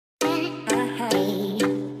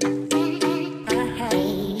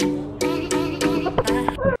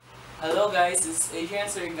Hello guys, this is Adrian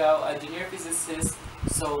Surigao, a junior physicist.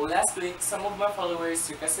 So last week, some of my followers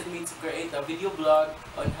requested me to create a video blog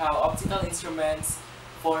on how optical instruments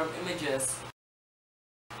form images.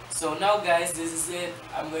 So now guys, this is it.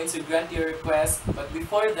 I'm going to grant your request, but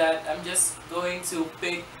before that, I'm just going to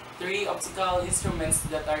pick 3 optical instruments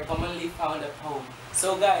that are commonly found at home.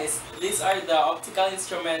 So guys, these are the optical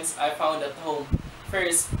instruments I found at home.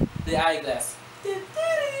 First, the eyeglass.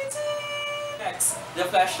 Next, the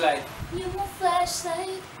flashlight. You a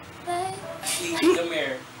flashlight, light. The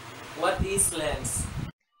mirror. What is lens?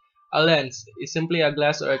 A lens is simply a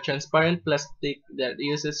glass or a transparent plastic that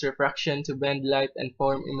uses refraction to bend light and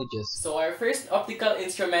form images. So our first optical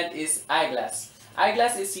instrument is eyeglass.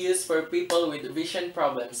 Eyeglass is used for people with vision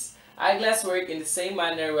problems. Eyeglass work in the same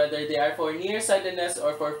manner whether they are for nearsightedness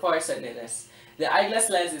or for farsightedness. The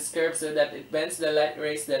eyeglass lens is curved so that it bends the light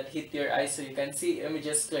rays that hit your eyes so you can see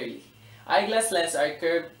images clearly. Eyeglass lenses are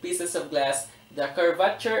curved pieces of glass. The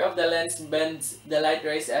curvature of the lens bends the light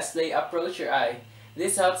rays as they approach your eye.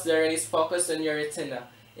 This helps the rays focus on your retina,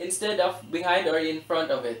 instead of behind or in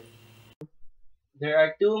front of it. There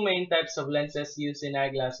are 2 main types of lenses used in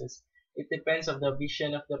eyeglasses. It depends on the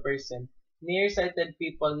vision of the person. Nearsighted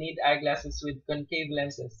people need eyeglasses with concave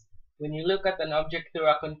lenses. When you look at an object through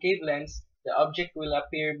a concave lens, the object will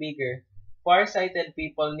appear bigger. Far-sighted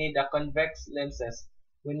people need a convex lenses.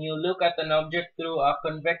 When you look at an object through a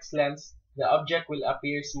convex lens, the object will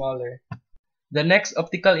appear smaller. The next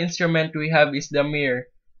optical instrument we have is the mirror.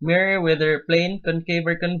 Mirror, whether plane, concave,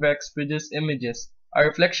 or convex, produce images. A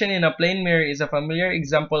reflection in a plane mirror is a familiar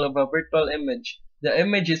example of a virtual image. The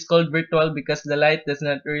image is called virtual because the light does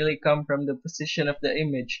not really come from the position of the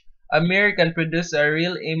image. A mirror can produce a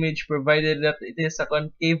real image provided that it is a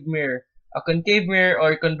concave mirror. A concave mirror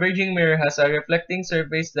or converging mirror has a reflecting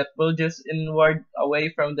surface that bulges inward away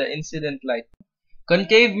from the incident light.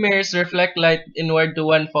 Concave mirrors reflect light inward to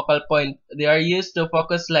one focal point. They are used to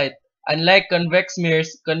focus light. Unlike convex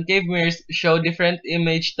mirrors, concave mirrors show different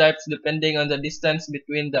image types depending on the distance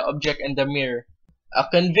between the object and the mirror. A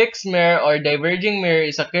convex mirror or diverging mirror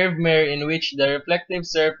is a curved mirror in which the reflective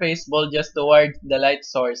surface bulges toward the light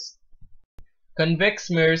source. Convex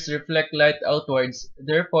mirrors reflect light outwards,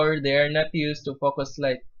 therefore they are not used to focus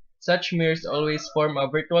light. Such mirrors always form a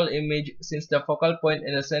virtual image since the focal point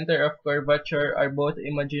and the center of curvature are both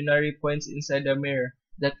imaginary points inside the mirror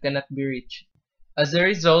that cannot be reached. As a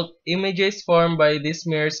result, images formed by these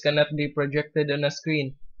mirrors cannot be projected on a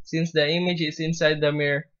screen. Since the image is inside the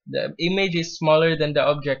mirror, the image is smaller than the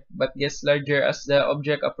object but gets larger as the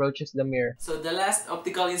object approaches the mirror. So the last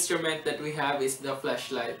optical instrument that we have is the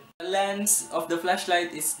flashlight. The lens of the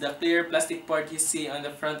flashlight is the clear plastic part you see on the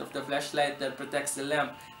front of the flashlight that protects the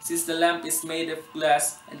lamp, since the lamp is made of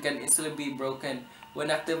glass and can easily be broken. When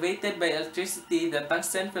activated by electricity, the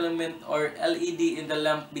tungsten filament or LED in the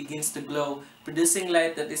lamp begins to glow, producing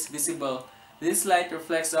light that is visible. This light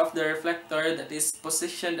reflects off the reflector that is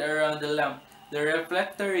positioned around the lamp. The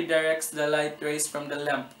reflector redirects the light rays from the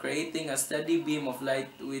lamp, creating a steady beam of light,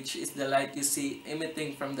 which is the light you see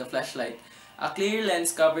emitting from the flashlight. A clear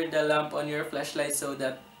lens covers the lamp on your flashlight so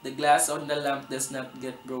that the glass on the lamp does not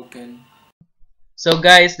get broken. So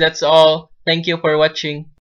guys, that's all. Thank you for watching.